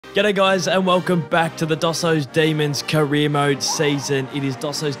G'day guys and welcome back to the Doso's Demons career mode season. It is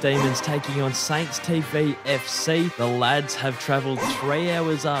Doso's Demons taking on Saints TV FC. The lads have travelled 3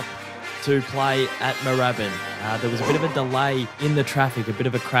 hours up to play at Moorabbin. There was a bit of a delay in the traffic, a bit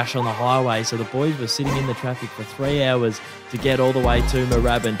of a crash on the highway, so the boys were sitting in the traffic for 3 hours to get all the way to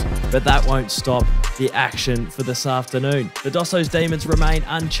Moorabbin, but that won't stop the action for this afternoon. The Doso's Demons remain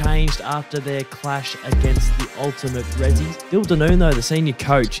unchanged after their clash against the Ultimate Rezzies. Bill Danoon, though, the senior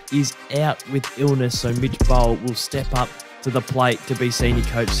coach, is out with illness, so Mitch Bowl will step up to the plate to be senior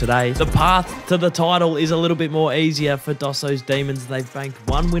coach today. The path to the title is a little bit more easier for Doso's Demons. They've banked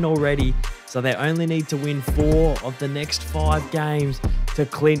 1 win already, so they only need to win 4 of the next 5 games to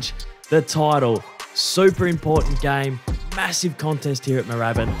clinch the title. Super important game, massive contest here at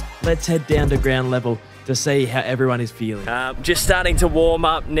Moorabbin. Let's head down to ground level to see how everyone is feeling. Just starting to warm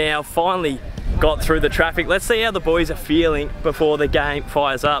up now, finally got through the traffic. Let's see how the boys are feeling before the game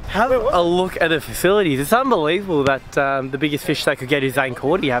fires up. Have a look at the facilities. It's unbelievable that the biggest fish they could get is Zane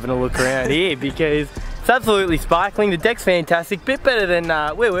Cordy having a look around here, because it's absolutely sparkling. The deck's fantastic. Bit better than,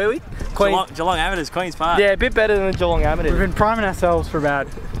 where were we? Geelong Amateurs, Queen's Park. Yeah, a bit better than the Geelong Amateurs. We've been priming ourselves for about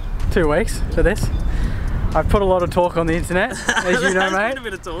 2 weeks for this. I've put a lot of talk on the internet, as you know, mate. A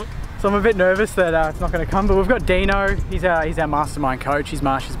bit of talk. So I'm a bit nervous that it's not going to come, but we've got Dino. He's our mastermind coach. He's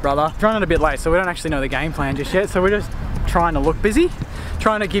Marsh's brother. He's running a bit late, so we don't actually know the game plan just yet. So we're just trying to look busy,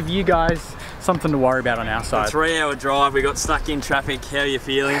 trying to give you guys something to worry about on our side. A 3-hour drive. We got stuck in traffic. How are you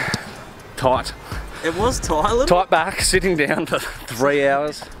feeling? Tight. It was tight. A little. Tight back, sitting down for 3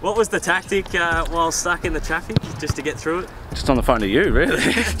 hours. What was the tactic while stuck in the traffic, just to get through it? Just on the phone to you, really.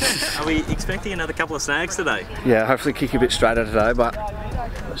 Are we expecting another couple of snags today? Yeah, hopefully kick a bit straighter today, but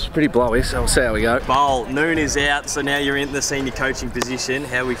it's pretty blowy, so we'll see how we go. Bowl, Noon is out, so now you're in the senior coaching position.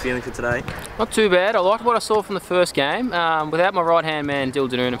 How are we feeling for today? Not too bad. I liked what I saw from the first game. Without my right-hand man, Dill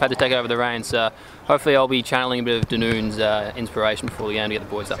Danoon, I've had to take over the reins, so hopefully I'll be channeling a bit of Danoon's inspiration before the game to get the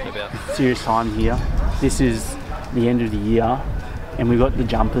boys up and about. Serious time here. This is the end of the year, and we've got the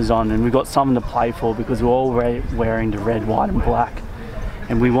jumpers on, and we've got something to play for because we're all wearing the red, white and black,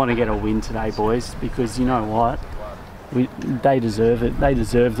 and we want to get a win today, boys, because you know what? They deserve it. They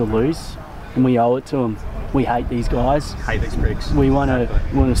deserve to lose, and we owe it to them. We hate these guys. Hate these pricks. We want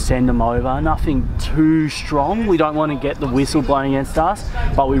to send them over. Nothing too strong. We don't want to get the whistle blown against us,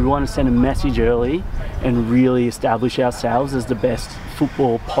 but we want to send a message early and really establish ourselves as the best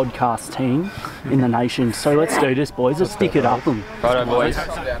football podcast team in the nation. So let's do this, boys. Let's stick it up them. Righto, boys.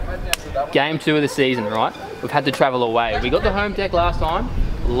 Game 2 of the season, right? We've had to travel away. We got the home deck last time.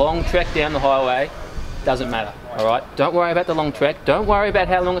 Long trek down the highway. Doesn't matter, all right? Don't worry about the long trek. Don't worry about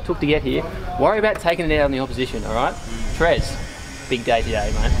how long it took to get here. Worry about taking it out on the opposition, all right? Trez, big day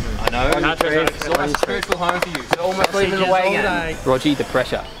today, mate. I know. It's almost a spiritual home for you. So almost leaving the away game. Rogie, the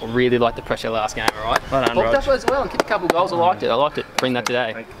pressure. I really liked the pressure last game, all right? Well done, Rog. That as well and kicked a couple of goals. I liked it. Bring that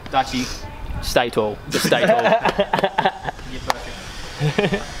today. Dutchie, stay tall. Just stay tall. You're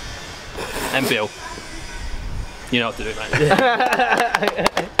perfect. And Bill, you know what to do,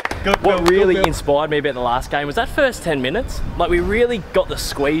 mate. What really inspired me about the last game was that first 10 minutes. Like, we really got the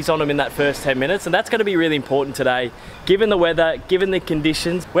squeeze on them in that first 10 minutes, and that's going to be really important today. Given the weather, given the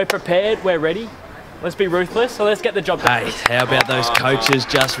conditions, we're prepared, we're ready. Let's be ruthless, so let's get the job done. Hey, how about those coaches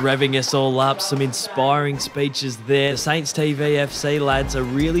just revving us all up? Some inspiring speeches there. The Saints TV FC lads are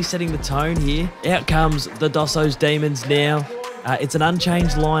really setting the tone here. Out comes the Doso's Demons now. It's an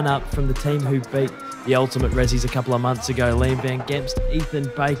unchanged lineup from the team who beat the Ultimate Rezzies a couple of months ago. Liam Van Gemst,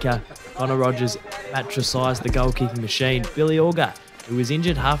 Ethan Baker, Connor Rogers, Matt Tresize, the goal-kicking machine. Billy Auger, who was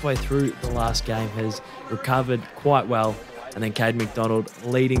injured halfway through the last game, has recovered quite well. And then Cade McDonald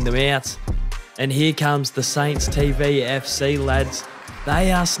leading them out. And here comes the Saints TV FC lads.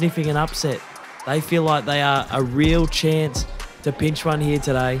 They are sniffing an upset. They feel like they are a real chance to pinch one here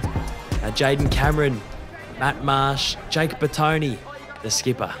today. Jaden Cameron, Matt Marsh, Jake Batoni, the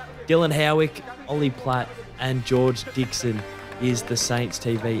skipper. Dylan Howick, Ollie Platt and George Dixon is the Saints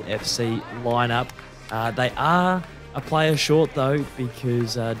TV FC lineup. They are a player short though,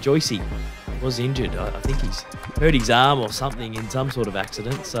 because Joycey was injured. I think he's hurt his arm or something in some sort of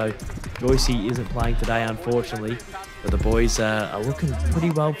accident, so Joycey isn't playing today, unfortunately. But the boys are looking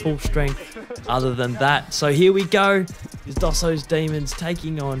pretty well full strength other than that. So here we go. Is Doso's Demons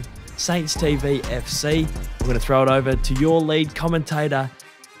taking on Saints TV FC. I'm going to throw it over to your lead commentator,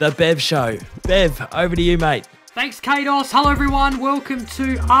 the Bev Show. Bev, over to you, mate. Thanks, Kados. Hello, everyone. Welcome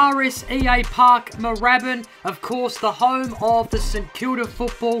to RSEA Park, Moorabbin. Of course, the home of the St Kilda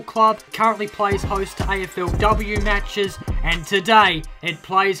Football Club. Currently plays host to AFLW matches. And today, it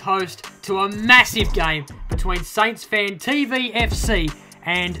plays host to a massive game between Saints Fan TV FC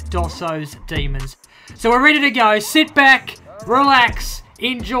and Doso's Demons. So we're ready to go. Sit back, relax,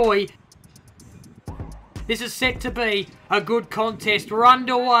 enjoy. This is set to be a good contest. We're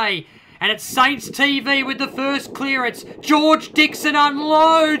underway. And it's Saints TV with the first clearance. George Dixon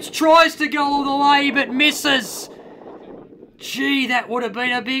unloads. Tries to go all the way, but misses. Gee, that would have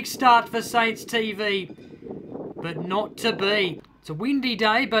been a big start for Saints TV. But not to be. It's a windy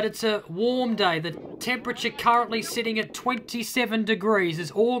day, but it's a warm day. The temperature currently sitting at 27 degrees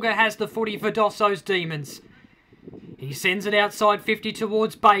as Auger has the footy for Doso's Demons. He sends it outside 50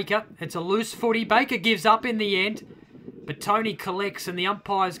 towards Baker. It's a loose footy. Baker gives up in the end. But Tony collects and the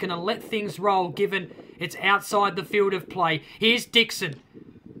umpire's going to let things roll given it's outside the field of play. Here's Dixon.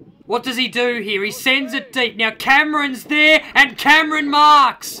 What does he do here? He sends it deep. Now Cameron's there and Cameron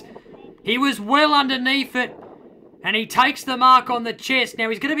marks. He was well underneath it and he takes the mark on the chest. Now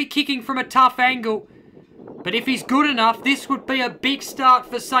he's going to be kicking from a tough angle. But if he's good enough, this would be a big start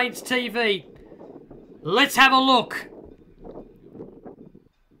for Saints TV. Let's have a look.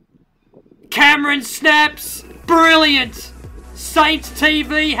 Cameron snaps. Brilliant. Saints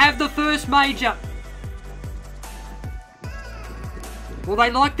TV have the first major. Well,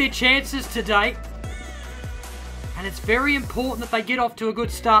 they like their chances today. And it's very important that they get off to a good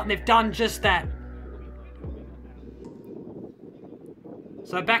start, and they've done just that.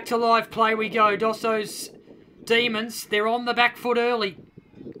 So back to live play we go. Doso's Demons, they're on the back foot early.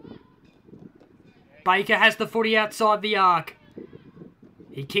 Baker has the footy outside the arc.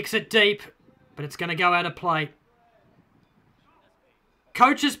 He kicks it deep, but it's going to go out of play.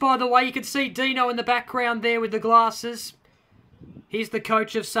 Coaches, by the way, you can see Dino in the background there with the glasses. He's the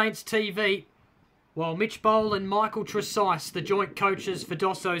coach of Saints TV. While Mitch Bowl and Michael Tresice, the joint coaches for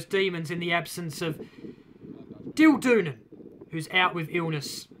Doso's Demons in the absence of Dill Doonan, who's out with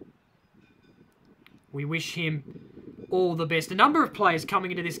illness. We wish him all the best. A number of players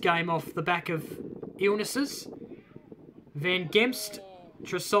coming into this game off the back of illnesses. Van Gemst,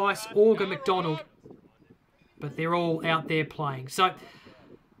 Tresice, Auger, McDonald. But they're all out there playing. So,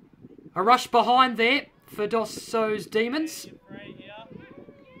 a rush behind there for Doso's Demons.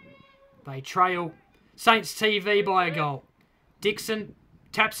 They trail Saints TV by a goal. Dixon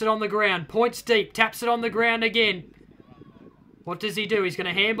taps it on the ground. Points deep. Taps it on the ground again. What does he do? He's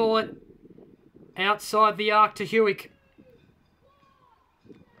going to handball it outside the arc to Hewick.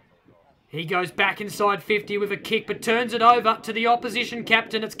 He goes back inside 50 with a kick, but turns it over to the opposition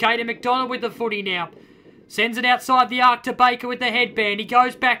captain. It's Caden McDonald with the footy now. Sends it outside the arc to Baker with the headband. He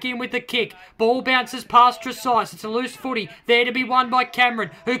goes back in with the kick. Ball bounces past Tresice. It's a loose footy. There to be won by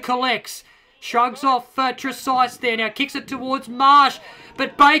Cameron, who collects. Shrugs off Tresice there. Now kicks it towards Marsh.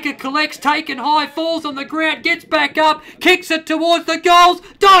 But Baker collects, taken high, falls on the ground, gets back up, kicks it towards the goals.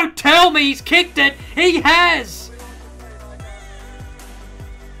 Don't tell me he's kicked it. He has.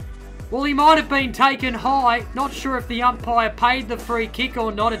 Well, he might have been taken high. Not sure if the umpire paid the free kick or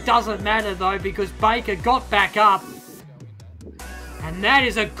not. It doesn't matter, though, because Baker got back up. And that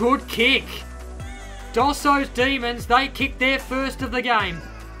is a good kick. Doso's Demons, they kicked their first of the game.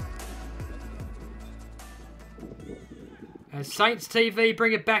 As Saints TV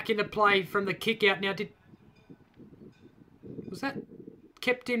bring it back into play from the kick out. Now, was that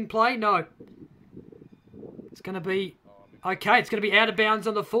kept in play? No. It's going to be... Okay, it's going to be out of bounds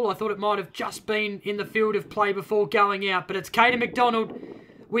on the full. I thought it might have just been in the field of play before going out. But it's Caden McDonald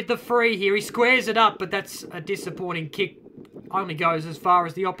with the free here. He squares it up, but that's a disappointing kick. Only goes as far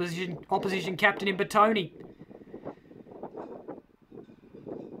as the opposition captain in Batoni.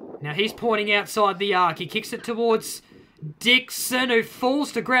 Now he's pointing outside the arc. He kicks it towards Dixon, who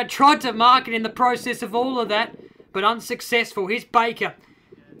falls to ground. Tried to mark it in the process of all of that, but unsuccessful. Here's Baker.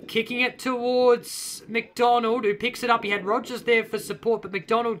 Kicking it towards McDonald, who picks it up. He had Rogers there for support, but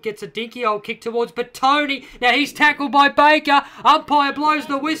McDonald gets a dinky old kick towards Batoni. Now he's tackled by Baker. Umpire blows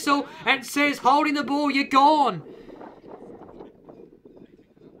the whistle and says, holding the ball, you're gone.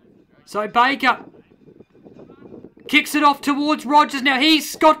 So Baker kicks it off towards Rogers. Now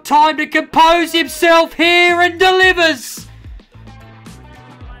he's got time to compose himself here and delivers.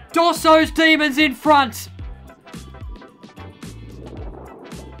 Doso's Demons in front.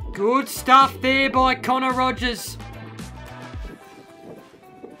 Good stuff there by Connor Rogers.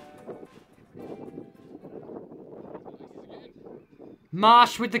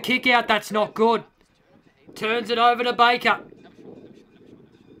 Marsh with the kick out. That's not good. Turns it over to Baker.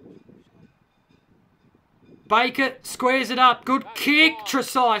 Baker squares it up. Good kick.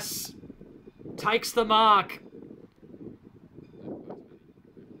 Tresice takes the mark.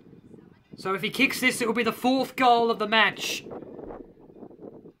 So if he kicks this, it will be the 4th goal of the match.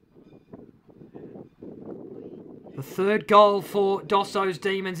 The The third goal for Doso's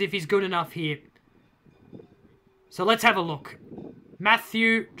Demons if he's good enough here. So let's have a look.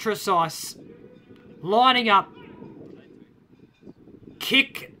 Matthew Tresice lining up.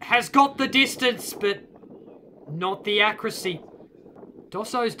 Kick has got the distance, but not the accuracy.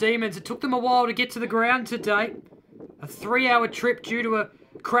 Doso's Demons, it took them a while to get to the ground today. A 3-hour trip due to a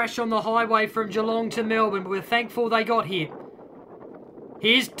crash on the highway from Geelong to Melbourne, but we're thankful they got here.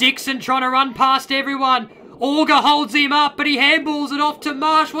 Here's Dixon trying to run past everyone. Auger holds him up, but he handballs it off to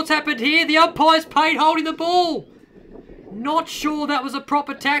Marsh. What's happened here? The umpire's paid holding the ball. Not sure that was a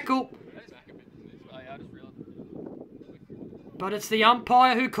proper tackle. But it's the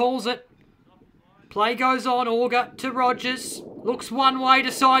umpire who calls it. Play goes on. Auger to Rogers. Looks one way,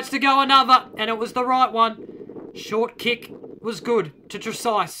 decides to go another, and it was the right one. Short kick was good to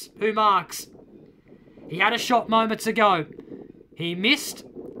Tresice, who marks. He had a shot moments ago. He missed.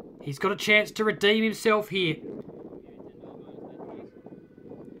 He's got a chance to redeem himself here.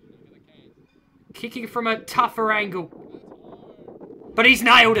 Kicking from a tougher angle. But he's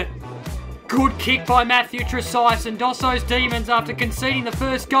nailed it. Good kick by Matthew Tresice, and Doso's Demons, after conceding the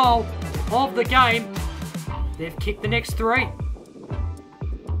first goal of the game, they've kicked the next 3.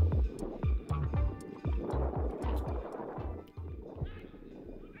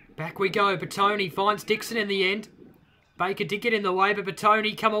 Back we go. Batoni finds Dixon in the end. Baker did get in the way, but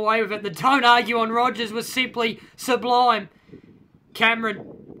Batoni come away with it. The don't argue on Rogers was simply sublime. Cameron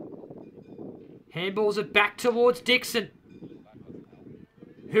handballs it back towards Dixon,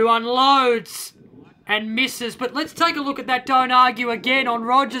 who unloads and misses. But let's take a look at that don't argue again on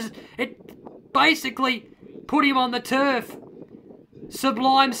Rogers. It basically put him on the turf.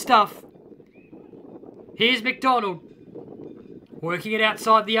 Sublime stuff. Here's McDonald. Working it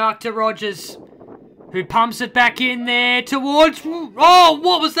outside the arc to Rogers, who pumps it back in there towards... Oh,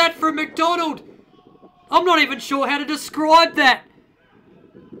 what was that from McDonald? I'm not even sure how to describe that.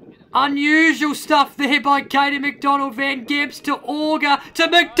 Unusual stuff there by Katie McDonald. Van Gemps to Auger to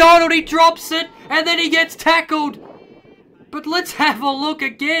McDonald. He drops it and then he gets tackled. But let's have a look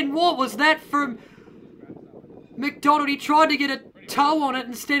again. What was that from McDonald? He tried to get a toe on it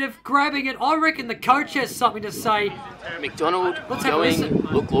instead of grabbing it. I reckon the coach has something to say. McDonald Let's going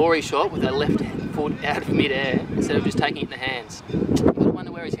look glory shot with that left foot out of midair instead of just taking it in the hands. I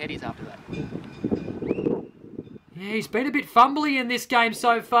wonder where his head is after that. Yeah, he's been a bit fumbly in this game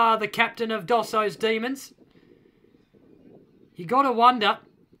so far, the captain of Doso's Demons. You got to wonder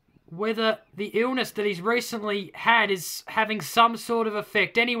whether the illness that he's recently had is having some sort of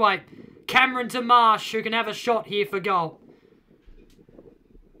effect. Anyway, Cameron to Marsh, who can have a shot here for goal.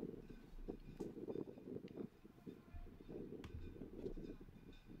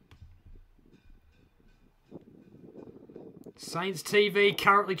 Saints TV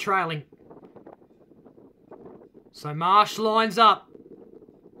currently trailing. So Marsh lines up.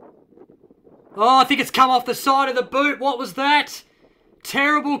 Oh, I think it's come off the side of the boot. What was that?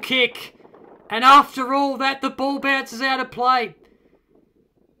 Terrible kick. And after all that, the ball bounces out of play.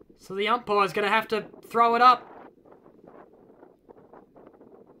 So the umpire's going to have to throw it up.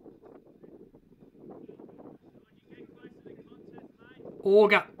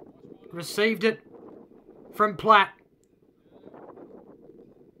 Auger received it from Platt.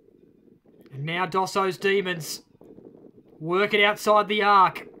 And now Doso's Demons work it outside the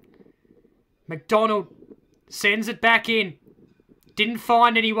arc. McDonald sends it back in. Didn't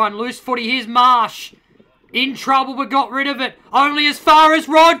find anyone. Loose footy. Here's Marsh. In trouble but got rid of it. Only as far as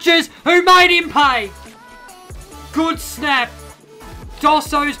Rogers, who made him pay. Good snap.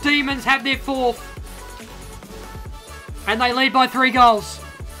 Doso's Demons have their 4th. And they lead by 3 goals.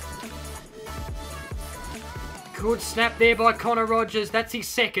 Good snap there by Connor Rogers. That's his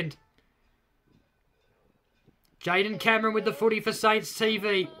 2nd. Jaden Cameron with the footy for Saints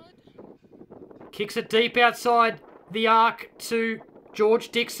TV. Kicks it deep outside the arc to George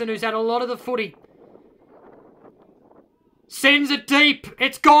Dixon, who's had a lot of the footy. Sends it deep.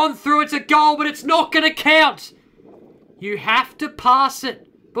 It's gone through. It's a goal, but it's not going to count. You have to pass it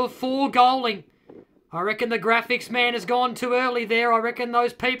before goaling. I reckon the graphics man has gone too early there. I reckon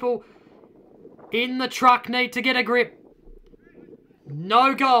those people in the truck need to get a grip.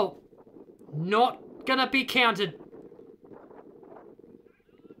 No goal. Not gonna be counted.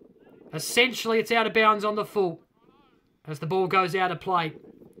 Essentially, it's out of bounds on the full as the ball goes out of play.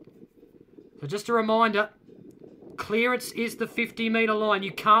 So just a reminder, clearance is the 50-metre line.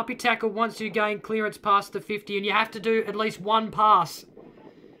 You can't be tackled once you gain clearance past the 50, and you have to do at least 1 pass.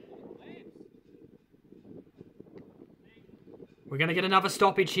 We're going to get another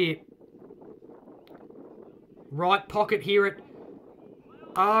stoppage here. Right pocket here at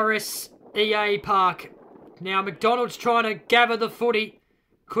RSEA Park. Now McDonald's trying to gather the footy.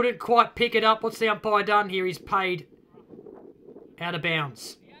 Couldn't quite pick it up. What's the umpire done here? He's paid out of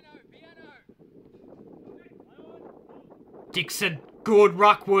bounds. Dixon, good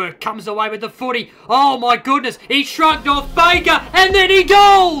ruck work. Comes away with the footy. Oh my goodness. He shrugged off Baker and then he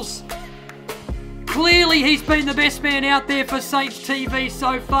goals! Clearly he's been the best man out there for Saints TV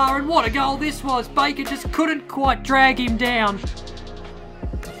so far. And what a goal this was. Baker just couldn't quite drag him down.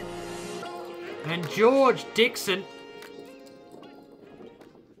 And George Dixon.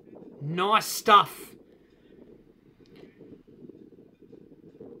 Nice stuff.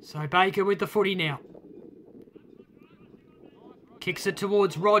 So Baker with the footy now. Kicks it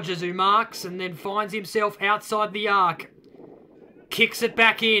towards Rogers, who marks and then finds himself outside the arc. Kicks it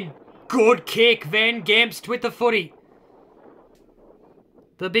back in. Good kick. Van Gemst with the footy.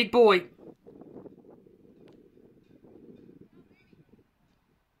 The big boy.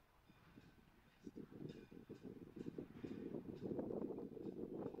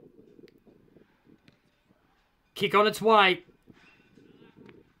 Kick on its way.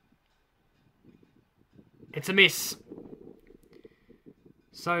 It's a miss.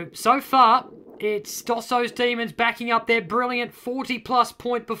 So far, it's Doso's Demons backing up their brilliant 40-plus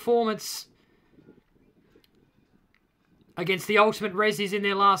point performance against the Ultimate Resis in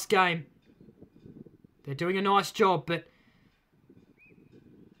their last game. They're doing a nice job, but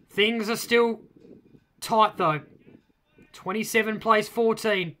things are still tight, though. 27 plays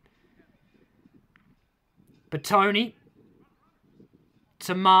 14. Batoni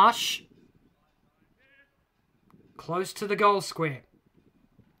to Marsh. Close to the goal square.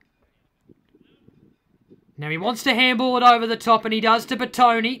 Now he wants to handball it over the top, and he does to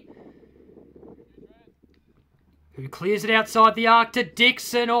Batoni, who clears it outside the arc to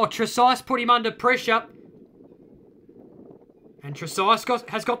Dixon. Oh, Tresice put him under pressure. And Tresice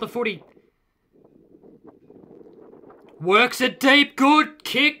has got the footy. Works it deep. Good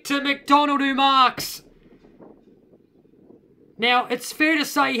kick to McDonald, who marks. Now, it's fair to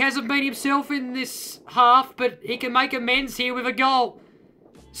say he hasn't been himself in this half, but he can make amends here with a goal.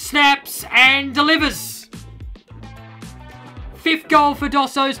 Snaps and delivers. 5th goal for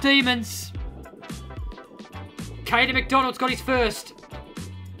Doso's Demons. Caden McDonald's got his first.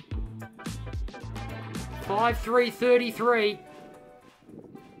 5-3-33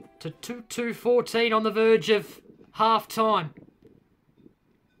 to 2-2-14 on the verge of half-time.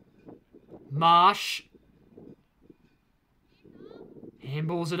 Marsh.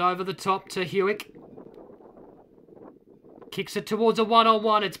 Handballs it over the top to Hewick. Kicks it towards a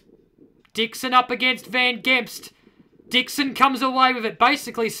one-on-one. It's Dixon up against Van Gemst. Dixon comes away with it.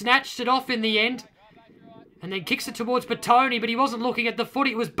 Basically snatched it off in the end. And then kicks it towards Batoni, but he wasn't looking at the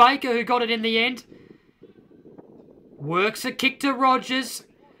footy. It was Baker who got it in the end. Works a kick to Rogers.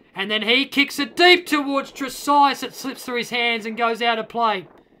 And then he kicks it deep towards Tresice. It slips through his hands and goes out of play.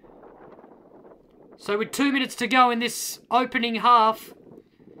 So with 2 minutes to go in this opening half,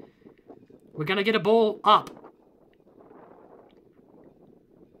 we're going to get a ball up.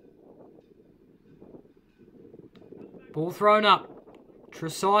 Ball thrown up.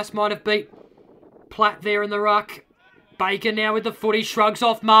 Tresice might have beat Platt there in the ruck. Baker now with the footy. Shrugs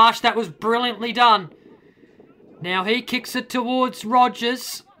off Marsh. That was brilliantly done. Now he kicks it towards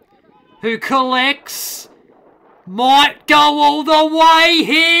Rogers, who collects. Might go all the way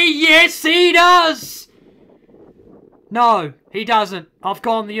here. Yes, he does. No, he doesn't. I've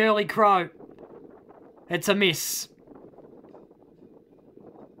gone the early crow. It's a miss.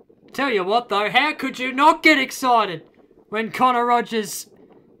 Tell you what, though, how could you not get excited when Connor Rogers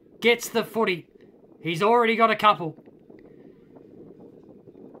gets the footy? He's already got a couple.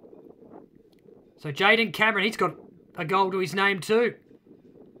 So Jaden Cameron, he's got a goal to his name too.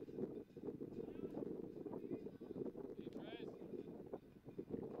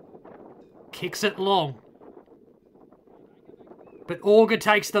 Kicks it long. But Auger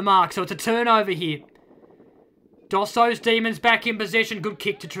takes the mark, so it's a turnover here. Doso's Demons back in possession. Good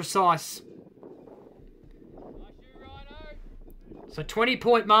kick to Tresice. So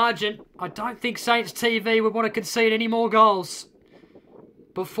 20-point margin. I don't think Saints TV would want to concede any more goals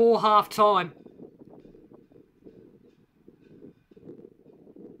before half-time.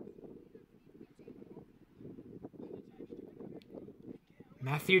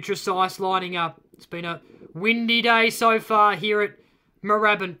 Matthew Tresice lining up. It's been a windy day so far here at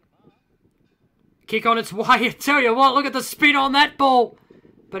Moorabbin. Kick on its way. I tell you what, look at the spin on that ball.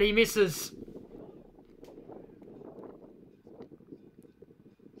 But he misses.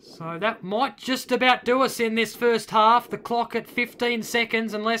 So that might just about do us in this first half. The clock at 15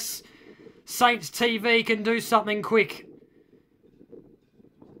 seconds, unless Saints TV can do something quick.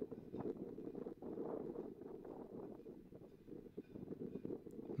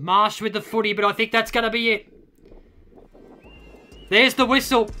 Marsh with the footy, but I think that's going to be it. There's the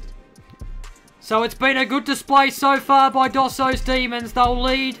whistle. So it's been a good display so far by Doso's Demons. They'll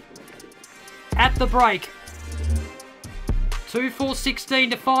lead at the break.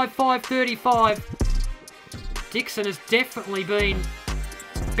 2-4-16 to 5-5-35. Dixon has definitely been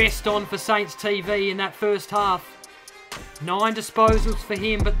best on for Saints TV in that first half. 9 disposals for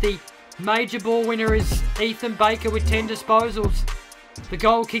him, but the major ball winner is Ethan Baker with 10 disposals. The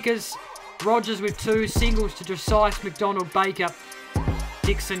goal kickers, Rogers with 2 singles to Dresice, McDonald, Baker,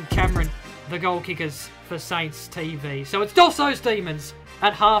 Dixon, Cameron, the goal kickers for Saints TV. So it's Doso's Demons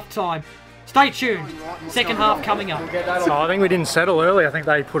at half-time. Stay tuned. Second half coming up. So I think we didn't settle early. I think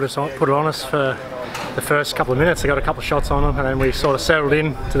they put it on us for the first couple of minutes. They got a couple of shots on them, and then we sort of settled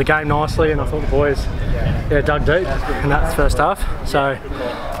in to the game nicely. And I thought the boys, dug deep in that first half. So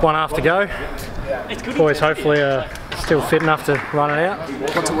 1 half to go. Boys hopefully are still fit enough to run it out.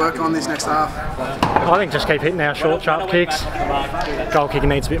 What to work on this next half? I think just keep hitting our short, sharp kicks. Goal kicking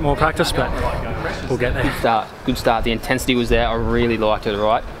needs a bit more practice, but we'll get there. Good start. The intensity was there. I really liked it,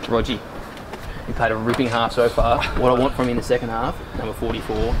 right? Rogie, he played a ripping half so far. What I want from him in the second half, number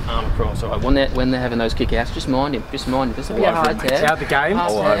 44, arm across. All right, when they're having those kick-outs, just mind him. Just mind him. Just be a hard tag. Out the game.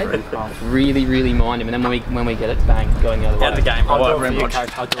 Really, really mind him. And then when we get it, bang, going the other way. Out the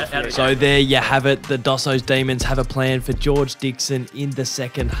game. So there you have it. The Doso's Demons have a plan for George Dixon in the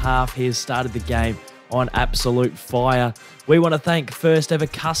second half. He has started the game on absolute fire. We want to thank First Ever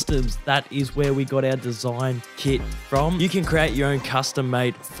Customs. That is where we got our design kit from. You can create your own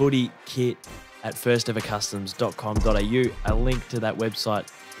custom-made footy kit at firstevercustoms.com.au. A link to that website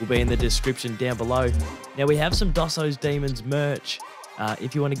will be in the description down below. Now we have some Doso's Demons merch.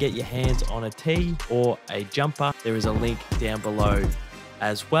 If you want to get your hands on a tee or a jumper, there is a link down below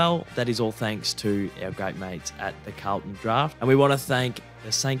as well. That is all thanks to our great mates at the Carlton Draft. And we want to thank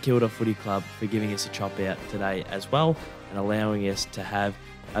the St Kilda Footy Club for giving us a chop out today as well and allowing us to have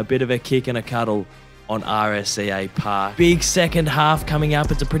a bit of a kick and a cuddle on RSEA Park. Big second half coming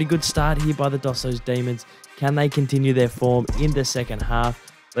up. It's a pretty good start here by the Doso's Demons. Can they continue their form in the second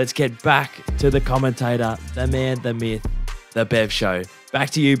half? Let's get back to the commentator, the man, the myth, the Bev Show.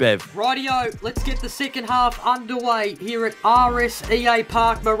 Back to you, Bev. Rightio, let's get the second half underway here at RSEA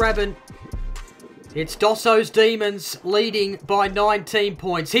Park, Moorabbin. It's Doso's Demons leading by 19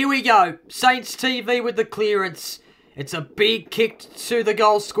 points. Here we go. Saints TV with the clearance. It's a big kick to the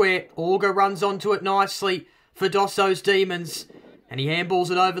goal square. Auger runs onto it nicely for Doso's Demons. And he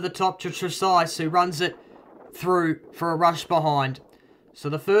handballs it over the top to Dresice, who runs it through for a rush behind. So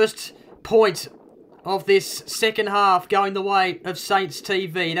the first point of this second half going the way of Saints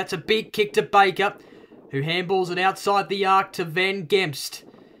TV. That's a big kick to Baker, who handballs it outside the arc to Van Gemst.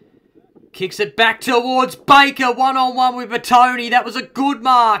 Kicks it back towards Baker, one-on-one with Batoni. That was a good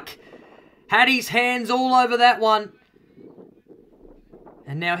mark. Had his hands all over that one.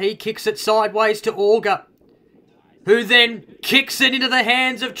 And now he kicks it sideways to Auger, who then kicks it into the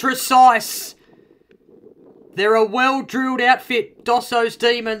hands of Dresice. They're a well-drilled outfit, Doso's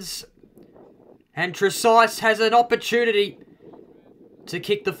Demons. And Dresice has an opportunity to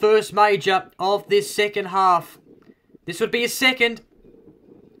kick the first major of this second half. This would be a second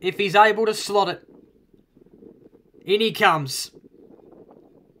if he's able to slot it. In he comes.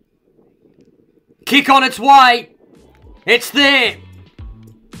 Kick on its way. It's there.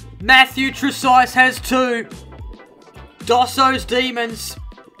 Matthew Dresice has 2. Doso's Demons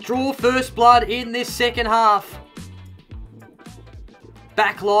draw first blood in this second half.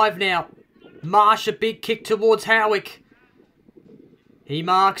 Back live now. Marsh, a big kick towards Howick. He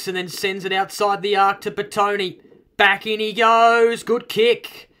marks and then sends it outside the arc to Batoni. Back in he goes. Good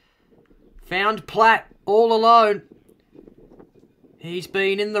kick. Found Platt all alone. He's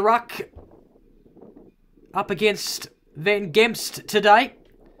been in the ruck up against Van Gemst today.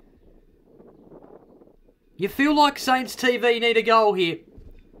 You feel like Saints TV need a goal here.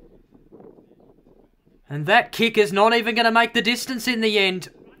 And that kick is not even going to make the distance in the end.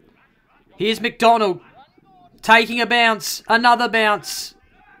 Here's McDonald. Taking a bounce. Another bounce.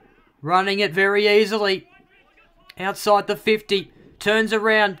 Running it very easily. Outside the 50. Turns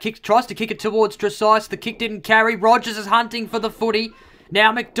around. Tries to kick it towards Dresice. The kick didn't carry. Rogers is hunting for the footy.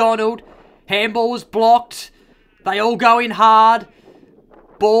 Now McDonald. Handball was blocked. They all go in hard.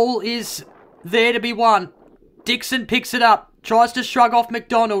 Ball is there to be won. Dixon picks it up. Tries to shrug off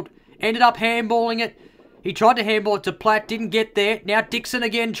McDonald. Ended up handballing it. He tried to handball it to Platt. Didn't get there. Now Dixon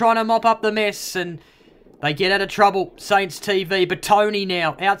again trying to mop up the mess. And they get out of trouble. Saints TV. Batoni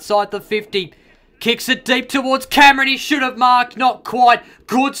now. Outside the 50. Kicks it deep towards Cameron. He should have marked. Not quite.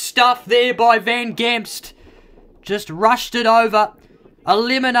 Good stuff there by Van Gemst. Just rushed it over.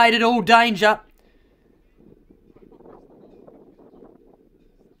 eliminated all danger.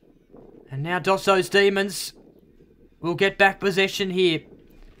 And now Doso's Demons will get back possession here.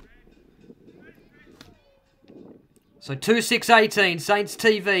 So 2-6-18, Saints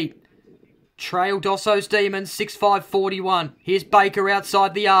TV. Trail Doso's Demons, 6-5-41. Here's Baker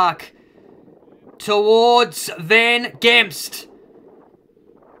outside the arc. Towards Van Gemst.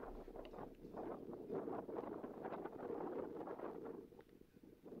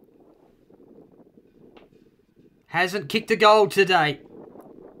 Hasn't kicked a goal today.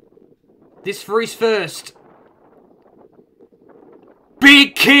 This for his first.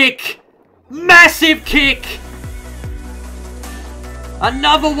 Big kick! Massive kick!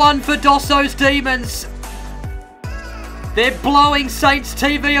 Another one for Doso's Demons. They're blowing Saints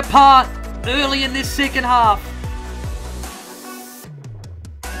TV apart early in this second half.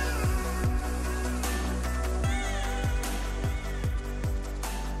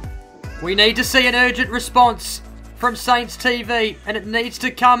 We need to see an urgent response from Saints TV, and it needs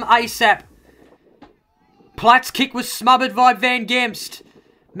to come ASAP. Platt's kick was smothered by Van Gemst.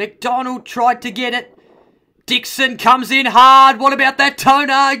 McDonald tried to get it. Dixon comes in hard. What about that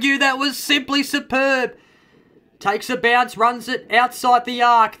Don't Argue? That was simply superb. Takes a bounce, runs it outside the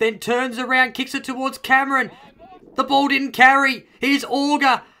arc, then turns around, kicks it towards Cameron. The ball didn't carry. Here's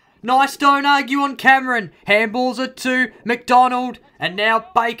Auger. Nice Don't Argue on Cameron. Handballs it to McDonald. And now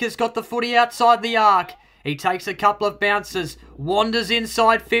Baker's got the footy outside the arc. He takes a couple of bounces. Wanders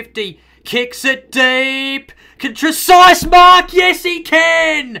inside 50. Kicks it deep. Precise mark. Yes, he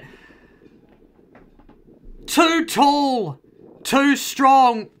can. Too tall. Too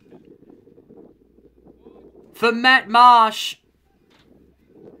strong for Matt Marsh.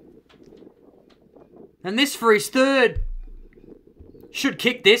 And this for his third. Should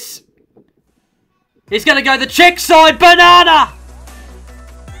kick this. He's going to go the check side. Banana.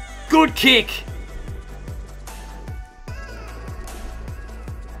 Good kick.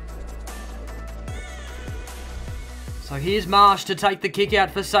 So here's Marsh to take the kick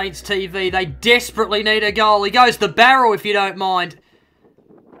out for Saints TV. They desperately need a goal. He goes the barrel, if you don't mind.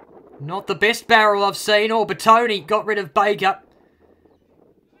 Not the best barrel I've seen. Or Batoni got rid of Baker.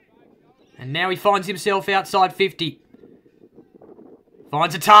 And now he finds himself outside 50.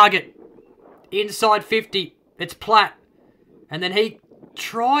 Finds a target. Inside 50. It's Platt. And then he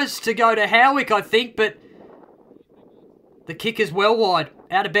tries to go to Howick, I think, but the kick is well wide.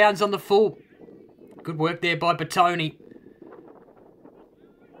 Out of bounds on the full. Good work there by Batoni.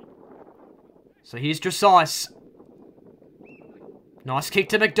 So here's Dresice. Nice kick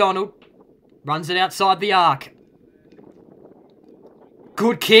to McDonald. Runs it outside the arc.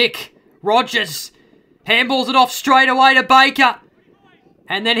 Good kick. Rogers handballs it off straight away to Baker.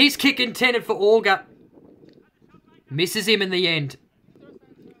 And then his kick intended for Auger. Misses him in the end.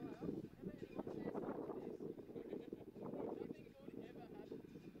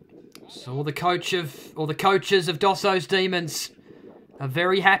 So the coaches of Doso's Demons are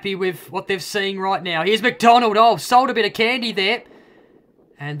very happy with what they're seeing right now. Here's McDonald. Oh, sold a bit of candy there.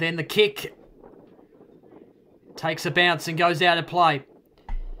 And then the kick takes a bounce and goes out of play.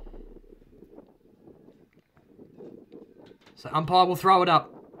 So umpire will throw it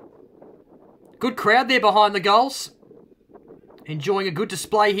up. Good crowd there behind the goals. Enjoying a good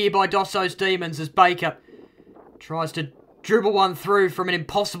display here by Doso's Demons as Baker tries to dribble one through from an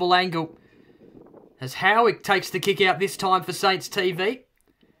impossible angle. As Howick takes the kick out this time for Saints TV.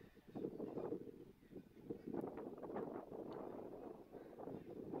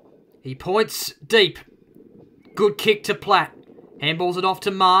 He points deep. Good kick to Platt. Handballs it off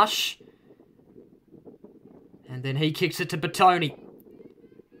to Marsh. And then he kicks it to Batoni.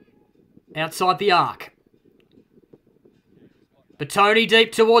 Outside the arc. Batoni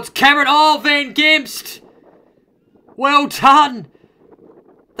deep towards Cameron. Oh, Van Gemst. Well done.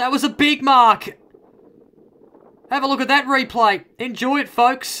 That was a big mark. Have a look at that replay. Enjoy it,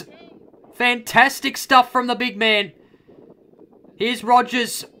 folks. Fantastic stuff from the big man. Here's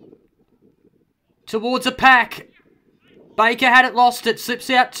Rogers. Towards a pack. Baker had it, lost it. Slips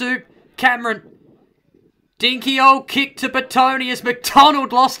out to Cameron. Dinky old kick to Batoni as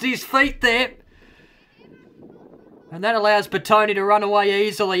McDonald lost his feet there. And that allows Batoni to run away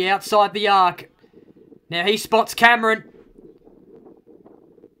easily outside the arc. Now he spots Cameron.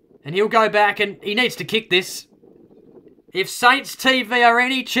 And he'll go back and he needs to kick this. If Saints TV are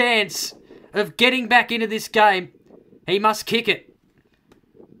any chance of getting back into this game, he must kick it.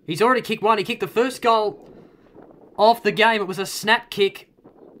 He's already kicked one. He kicked the first goal of the game. It was a snap kick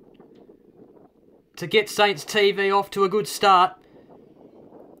to get Saints TV off to a good start.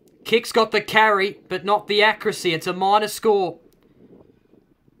 Kick's got the carry, but not the accuracy. It's a minor score.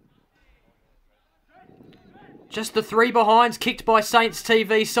 Just the 3 behinds kicked by Saints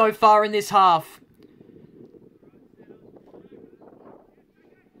TV so far in this half.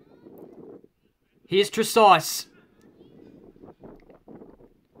 Here's Tresice.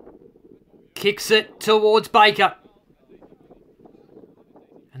 Kicks it towards Baker.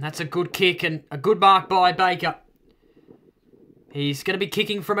 And that's a good kick and a good mark by Baker. He's going to be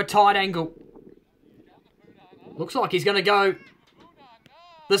kicking from a tight angle. Looks like he's going to go.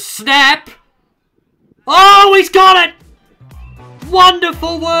 The snap. Oh, he's got it!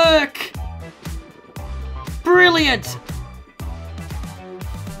 Wonderful work! Brilliant!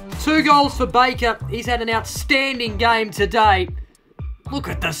 2 goals for Baker. He's had an outstanding game today. Look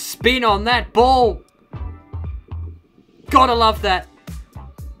at the spin on that ball. Gotta love that.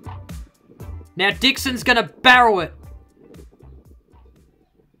 Now Dixon's going to barrel it.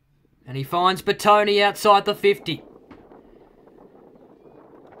 And he finds Batoni outside the 50.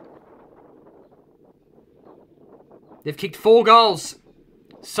 They've kicked 4 goals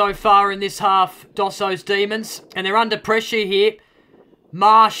so far in this half, Doso's Demons. And they're under pressure here.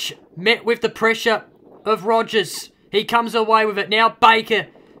 Marsh met with the pressure of Rogers. He comes away with it. Now Baker,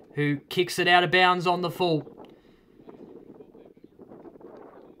 who kicks it out of bounds on the full.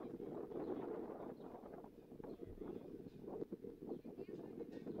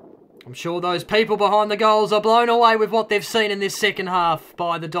 I'm sure those people behind the goals are blown away with what they've seen in this second half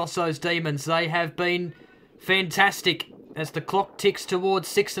by the Doso's Demons. They have been fantastic as the clock ticks towards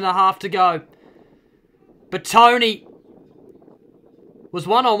 6.5 to go. But Tony was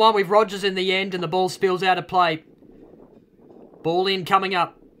one-on-one with Rogers in the end and the ball spills out of play. Ball in coming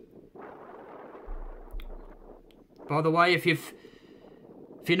up. By the way, if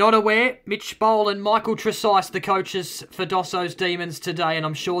you're not aware, Mitch Bowl and Michael Tresice, the coaches for Doso's Demons today, and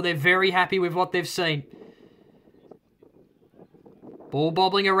I'm sure they're very happy with what they've seen. Ball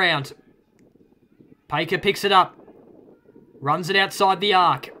bobbling around. Baker picks it up. Runs it outside the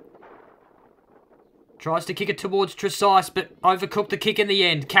arc. Tries to kick it towards Tresice, but overcooked the kick in the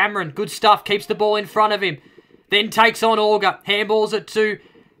end. Cameron, good stuff, keeps the ball in front of him. Then takes on Auger. Handballs it to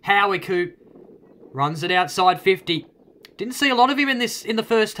Howick, who runs it outside 50. Didn't see a lot of him in the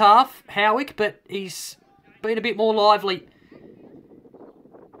first half, Howick, but he's been a bit more lively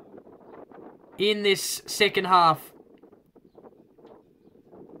in this second half.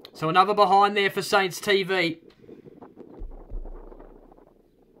 So another behind there for Saints TV.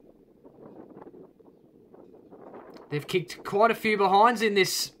 They've kicked quite a few behinds in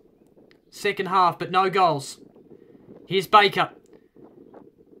this second half, but no goals. Here's Baker.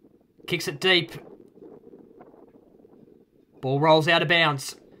 Kicks it deep. Ball rolls out of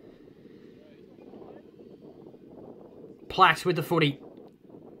bounds. Platt with the footy.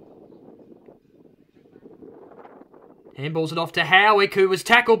 Handballs it off to Howick, who was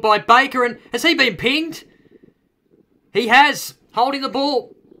tackled by Baker. And has he been pinged? He has. Holding the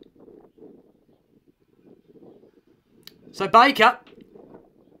ball. So Baker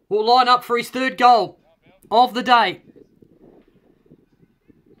will line up for his 3rd goal of the day.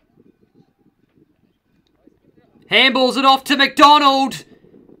 Handballs it off to McDonald.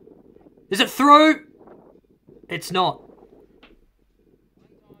 Is it through? It's not.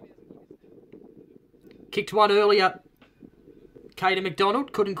 Kicked one earlier. Caden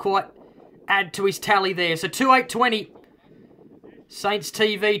McDonald couldn't quite add to his tally there. So 2-8-20. Saints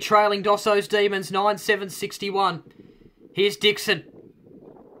TV trailing Doso's Demons 9-7-61. Here's Dixon.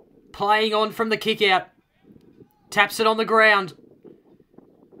 Playing on from the kick out. Taps it on the ground.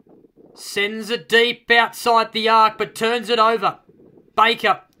 Sends it deep outside the arc, but turns it over.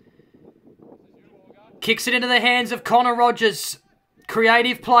 Baker. Kicks it into the hands of Connor Rogers.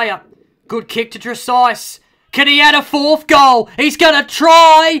 Creative player. Good kick to Tresice. Can he add a 4th goal? He's going to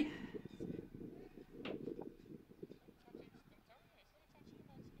try.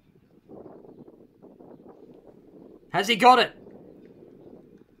 Has he got it?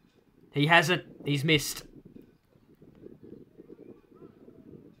 He hasn't. He's missed.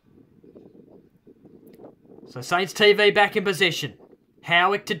 So Saints TV back in possession.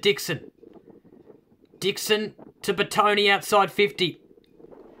 Howick to Dixon. Dixon to Batoni outside 50.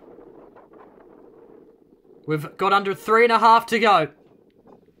 We've got under 3.5 to go.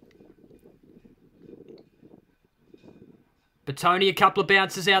 Batoni a couple of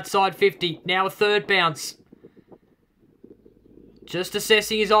bounces outside 50. Now a 3rd bounce. Just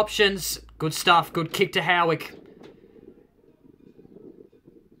assessing his options. Good stuff. Good kick to Howick.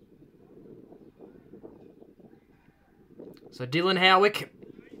 So Dylan Howick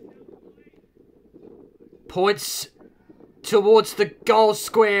points towards the goal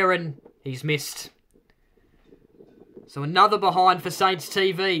square and he's missed. So another behind for Saints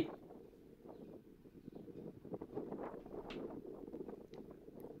TV.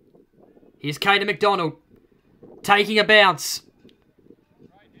 Here's Caden McDonald. Taking a bounce.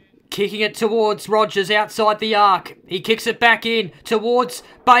 Kicking it towards Rogers outside the arc. He kicks it back in towards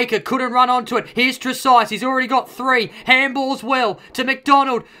Baker. Couldn't run onto it. Here's Tresice. He's already got 3. Handballs well to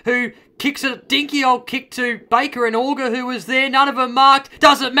McDonald, who kicks a dinky old kick to Baker and Auger, who was there. None of them marked.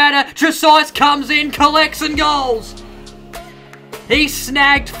 Doesn't matter. Tresice comes in, collects and goals. He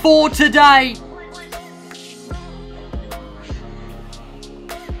snagged 4 today.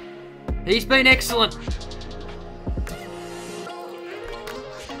 He's been excellent.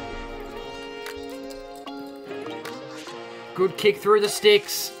 Good kick through the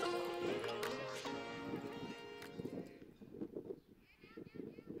sticks.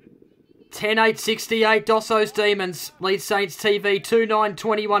 $10,868 Doso's Demons lead Saints TV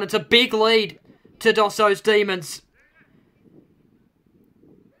 2-9-21. It's a big lead to Doso's Demons.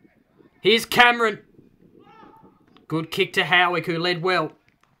 Here's Cameron. Good kick to Howick, who led well.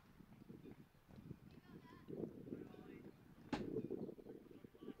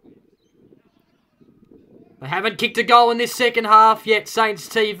 They haven't kicked a goal in this second half yet, Saints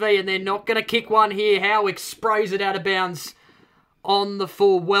TV, and they're not going to kick one here. Howick sprays it out of bounds on the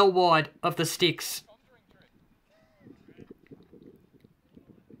full, well wide of the sticks.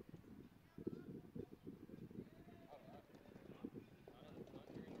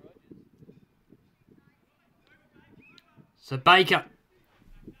 So Baker.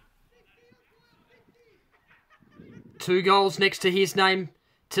 2 goals next to his name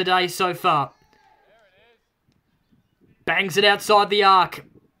today so far. Bangs it outside the arc.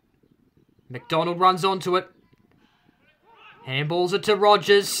 McDonald runs onto it. Handballs it to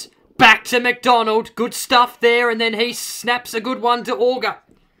Rogers. Back to McDonald. Good stuff there. And then he snaps a good one to Auger.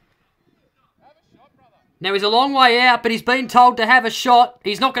 Now he's a long way out, but he's been told to have a shot.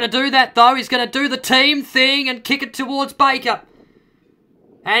 He's not going to do that though. He's going to do the team thing and kick it towards Baker.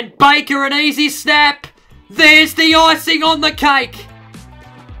 And Baker, an easy snap. There's the icing on the cake.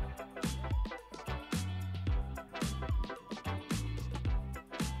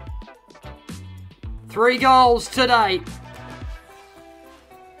 Three goals today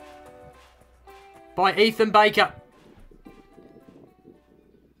by Ethan Baker.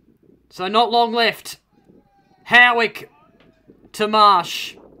 So not long left. Howick to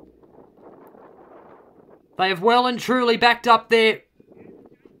Marsh. They have well and truly backed up their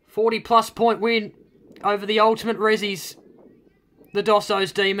 40-plus point win over the Ultimate Rezzies, the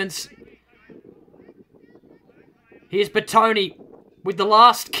Doso's Demons. Here's Batoni with the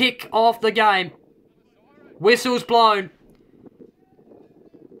last kick of the game. Whistle's blown.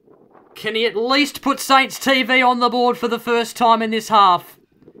 Can he at least put Saints TV on the board for the first time in this half?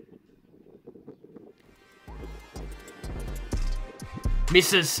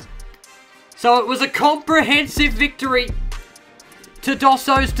 Misses. So it was a comprehensive victory to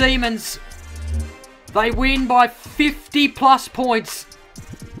Doso's Demons. They win by 50-plus points.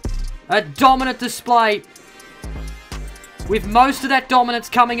 A dominant display, with most of that dominance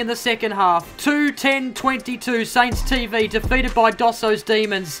coming in the second half. 2-10-22, Saints TV defeated by Doso's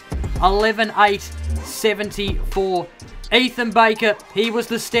Demons, 11-8-74. Ethan Baker, he was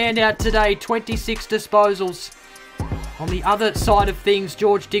the standout today, 26 disposals. On the other side of things,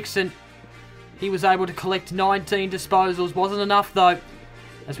 George Dixon, he was able to collect 19 disposals. Wasn't enough though.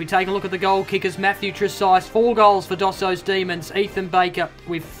 As we take a look at the goal kickers, Matthew Tresice, 4 goals for Doso's Demons. Ethan Baker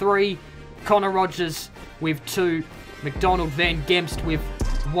with 3. Connor Rogers with 2. McDonald Van Gemst with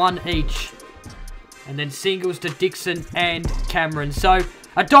 1 each. And then singles to Dixon and Cameron. So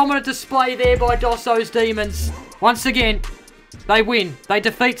a dominant display there by Doso's Demons. Once again, they win. They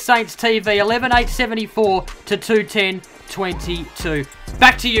defeat Saints TV 11-8-74 to 2-10-22.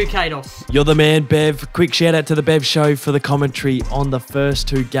 Back to you, Kados. You're the man, Bev. Quick shout out to the Bev Show for the commentary on the first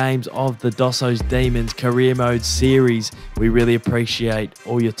 2 games of the Doso's Demons Career Mode series. We really appreciate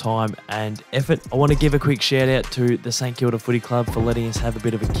all your time and effort. I want to give a quick shout out to the St Kilda Footy Club for letting us have a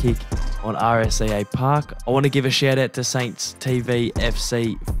bit of a kick on RSEA Park. I want to give a shout out to Saints TV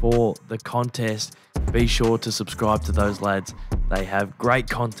FC for the contest. Be sure to subscribe to those lads. They have great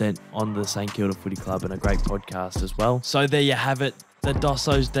content on the St Kilda Footy Club and a great podcast as well. So there you have it. The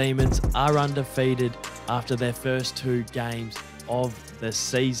Doso's Demons are undefeated after their first 2 games of the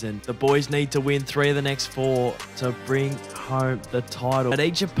season. The boys need to win 3 of the next 4 to bring home the title. But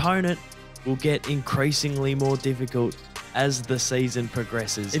each opponent will get increasingly more difficult as the season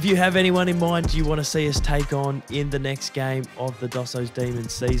progresses. If you have anyone in mind you want to see us take on in the next game of the Doso's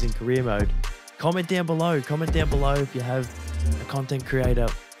Demons season career mode, comment down below. Comment down below if you have a content creator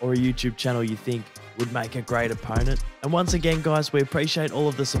or a YouTube channel you think would make a great opponent. And once again, guys, we appreciate all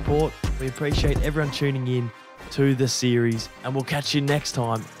of the support. We appreciate everyone tuning in to the series, and we'll catch you next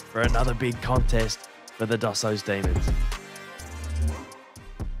time for another big contest for the Doso's Demons.